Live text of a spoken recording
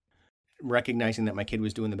recognizing that my kid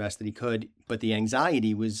was doing the best that he could, but the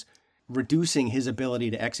anxiety was reducing his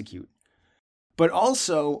ability to execute. But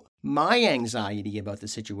also, my anxiety about the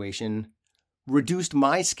situation reduced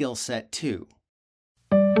my skill set too.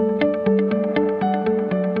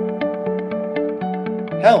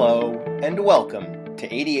 Hello, and welcome to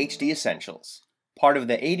ADHD Essentials, part of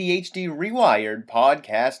the ADHD Rewired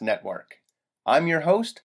podcast network. I'm your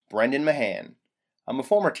host, Brendan Mahan. I'm a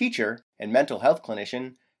former teacher and mental health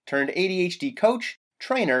clinician turned ADHD coach,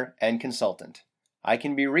 trainer, and consultant. I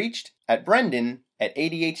can be reached at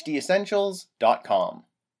brendan@adhdessentials.com.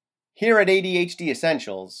 Here at ADHD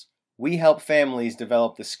Essentials, we help families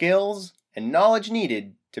develop the skills and knowledge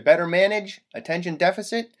needed to better manage attention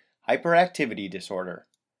deficit hyperactivity disorder.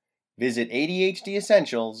 Visit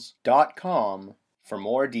adhdessentials.com for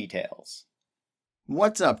more details.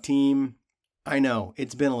 What's up, team? I know,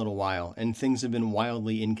 it's been a little while, and things have been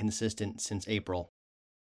wildly inconsistent since April.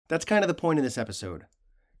 That's kind of the point of this episode.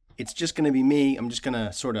 It's just going to be me. I'm just going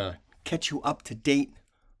to sort of catch you up to date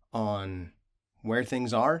on where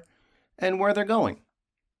things are and where they're going.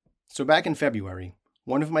 So back in February,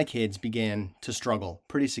 one of my kids began to struggle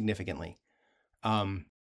pretty significantly.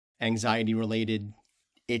 Anxiety related.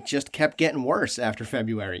 It just kept getting worse after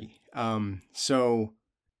February. So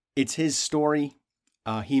it's his story.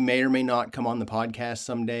 He may or may not come on the podcast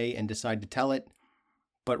someday and decide to tell it.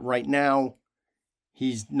 But right now,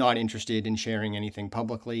 he's not interested in sharing anything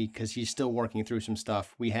publicly because he's still working through some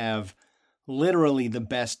stuff. We have literally the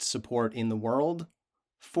best support in the world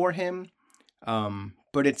for him.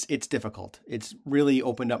 But it's difficult. It's really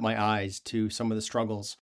opened up my eyes to some of the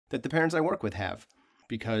struggles that the parents I work with have,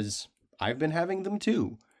 because I've been having them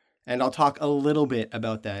too. And I'll talk a little bit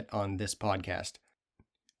about that on this podcast.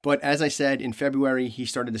 But as I said, in February, he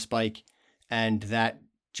started to spike, and that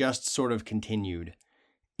just sort of continued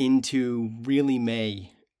into really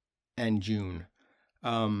May and June.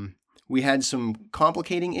 We had some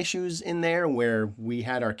complicating issues in there where we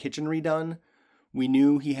had our kitchen redone. We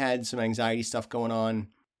knew he had some anxiety stuff going on,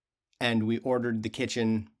 and we ordered the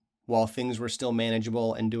kitchen while things were still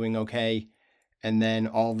manageable and doing okay. And then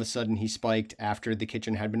all of a sudden he spiked after the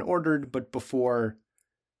kitchen had been ordered, but before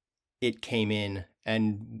it came in,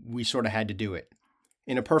 and we sort of had to do it.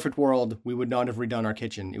 In a perfect world, we would not have redone our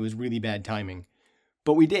kitchen. It was really bad timing.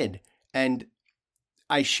 But we did. And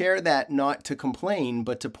I share that not to complain,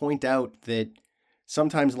 but to point out that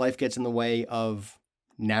sometimes life gets in the way of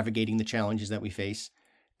navigating the challenges that we face.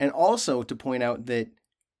 And also to point out that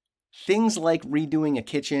things like redoing a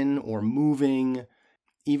kitchen or moving,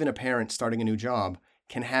 even a parent starting a new job,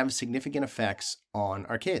 can have significant effects on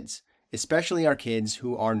our kids, especially our kids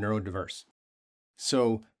who are neurodiverse.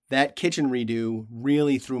 So that kitchen redo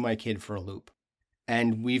really threw my kid for a loop.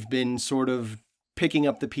 And we've been sort of picking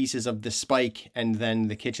up the pieces of the spike and then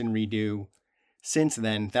the kitchen redo since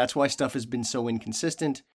then. That's why stuff has been so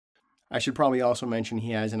inconsistent. I should probably also mention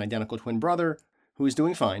he has an identical twin brother who is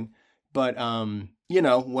doing fine. But,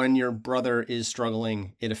 when your brother is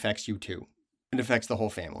struggling, it affects you too. It affects the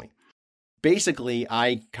whole family. Basically,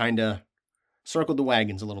 I kind of circled the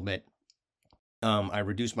wagons a little bit. I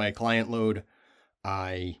reduced my client load.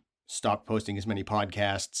 I stopped posting as many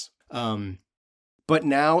podcasts. But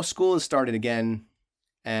now school has started again.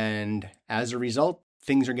 And as a result,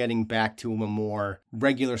 things are getting back to a more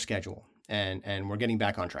regular schedule. And we're getting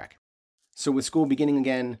back on track. So with school beginning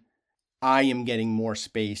again, I am getting more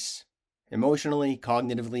space emotionally,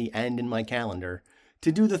 cognitively, and in my calendar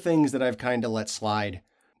to do the things that I've kind of let slide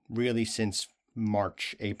really since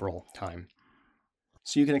March, April time.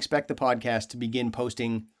 So you can expect the podcast to begin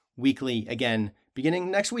posting weekly again, beginning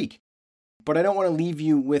next week. But I don't want to leave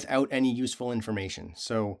you without any useful information.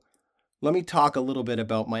 So let me talk a little bit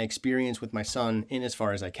about my experience with my son in as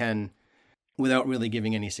far as I can, without really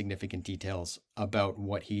giving any significant details about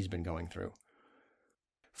what he's been going through.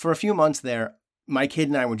 For a few months there, my kid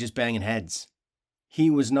and I were just banging heads. He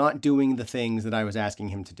was not doing the things that I was asking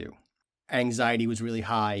him to do. Anxiety was really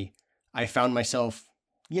high. I found myself,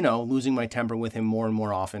 losing my temper with him more and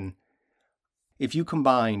more often. If you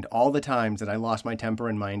combined all the times that I lost my temper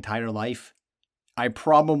in my entire life, I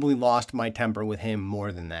probably lost my temper with him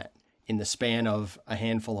more than that in the span of a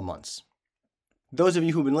handful of months. Those of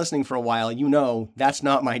you who've been listening for a while, that's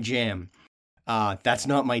not my jam. That's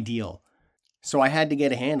not my deal. So I had to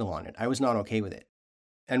get a handle on it. I was not okay with it.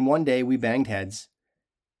 And one day we banged heads.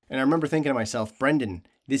 And I remember thinking to myself, Brendan,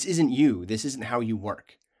 this isn't you. This isn't how you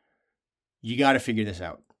work. You got to figure this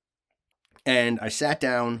out. And I sat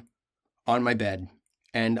down on my bed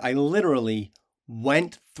and I literally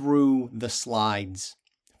went through the slides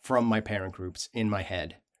from my parent groups in my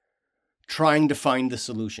head, trying to find the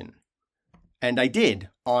solution. And I did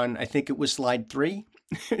on, I think it was slide 3.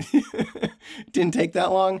 Didn't take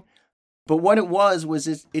that long. But what it was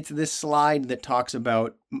it's this slide that talks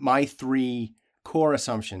about my 3 core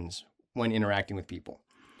assumptions when interacting with people.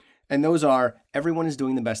 And those are: everyone is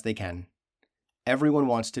doing the best they can, everyone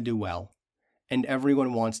wants to do well, and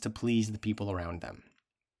everyone wants to please the people around them.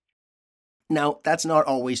 Now, that's not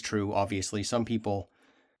always true, obviously. Some people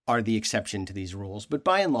are the exception to these rules, but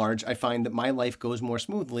by and large, I find that my life goes more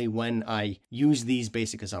smoothly when I use these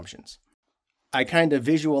basic assumptions. I kind of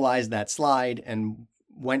visualized that slide and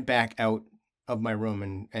went back out of my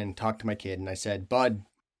room and talked to my kid, and I said, "Bud,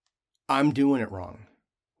 I'm doing it wrong.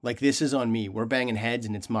 Like, this is on me. We're banging heads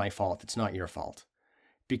and it's my fault. It's not your fault.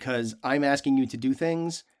 Because I'm asking you to do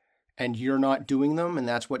things and you're not doing them, and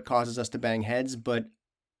that's what causes us to bang heads, but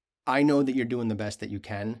I know that you're doing the best that you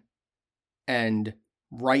can. And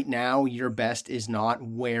right now, your best is not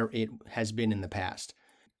where it has been in the past.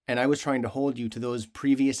 And I was trying to hold you to those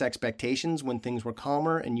previous expectations when things were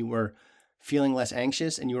calmer and you were feeling less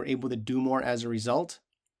anxious and you were able to do more as a result.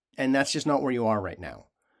 And that's just not where you are right now.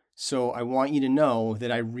 So I want you to know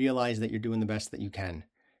that I realize that you're doing the best that you can.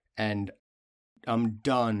 And I'm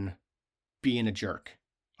done being a jerk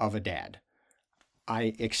of a dad.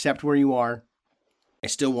 I accept where you are. I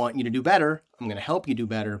still want you to do better. I'm going to help you do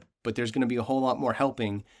better, but there's going to be a whole lot more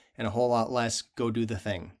helping and a whole lot less go do the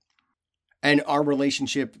thing." And our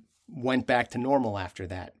relationship went back to normal after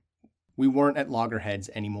that. We weren't at loggerheads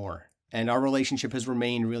anymore. And our relationship has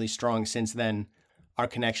remained really strong since then. Our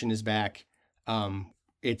connection is back.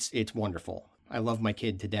 It's wonderful. I love my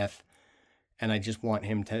kid to death. And I just want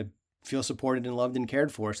him to feel supported and loved and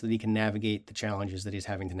cared for so that he can navigate the challenges that he's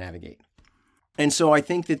having to navigate. And so I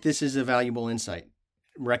think that this is a valuable insight,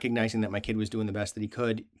 recognizing that my kid was doing the best that he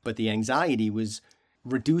could, but the anxiety was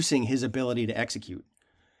reducing his ability to execute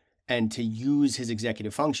and to use his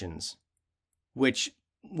executive functions, which,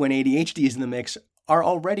 when ADHD is in the mix, are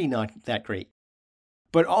already not that great.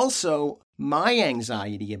 But also, my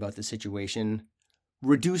anxiety about the situation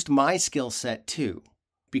reduced my skill set too,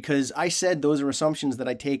 because I said those are assumptions that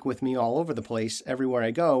I take with me all over the place, everywhere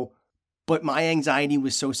I go, but my anxiety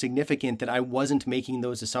was so significant that I wasn't making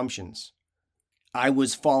those assumptions. I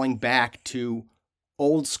was falling back to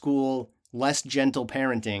old school, less gentle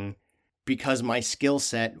parenting because my skill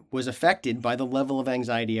set was affected by the level of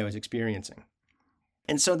anxiety I was experiencing.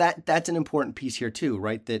 And so that's an important piece here too,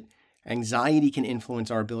 right? That anxiety can influence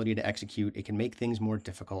our ability to execute. It can make things more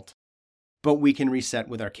difficult, but we can reset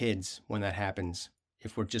with our kids when that happens,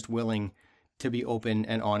 if we're just willing to be open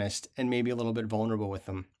and honest and maybe a little bit vulnerable with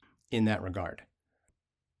them in that regard.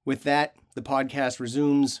 With that, the podcast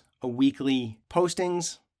resumes a weekly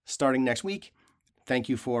postings starting next week. Thank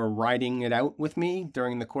you for riding it out with me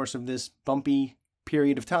during the course of this bumpy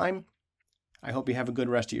period of time. I hope you have a good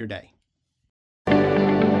rest of your day.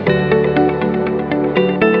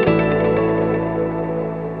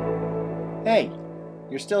 Hey,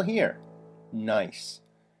 you're still here. Nice.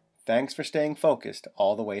 Thanks for staying focused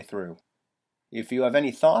all the way through. If you have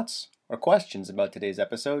any thoughts or questions about today's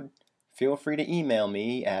episode, feel free to email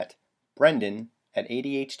me at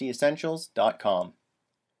brendan@adhdessentials.com.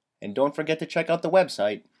 And don't forget to check out the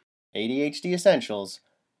website,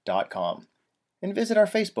 adhdessentials.com, and visit our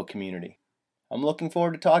Facebook community. I'm looking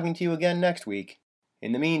forward to talking to you again next week.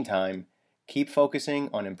 In the meantime, keep focusing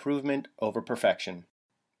on improvement over perfection.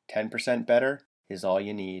 10% better is all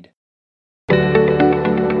you need.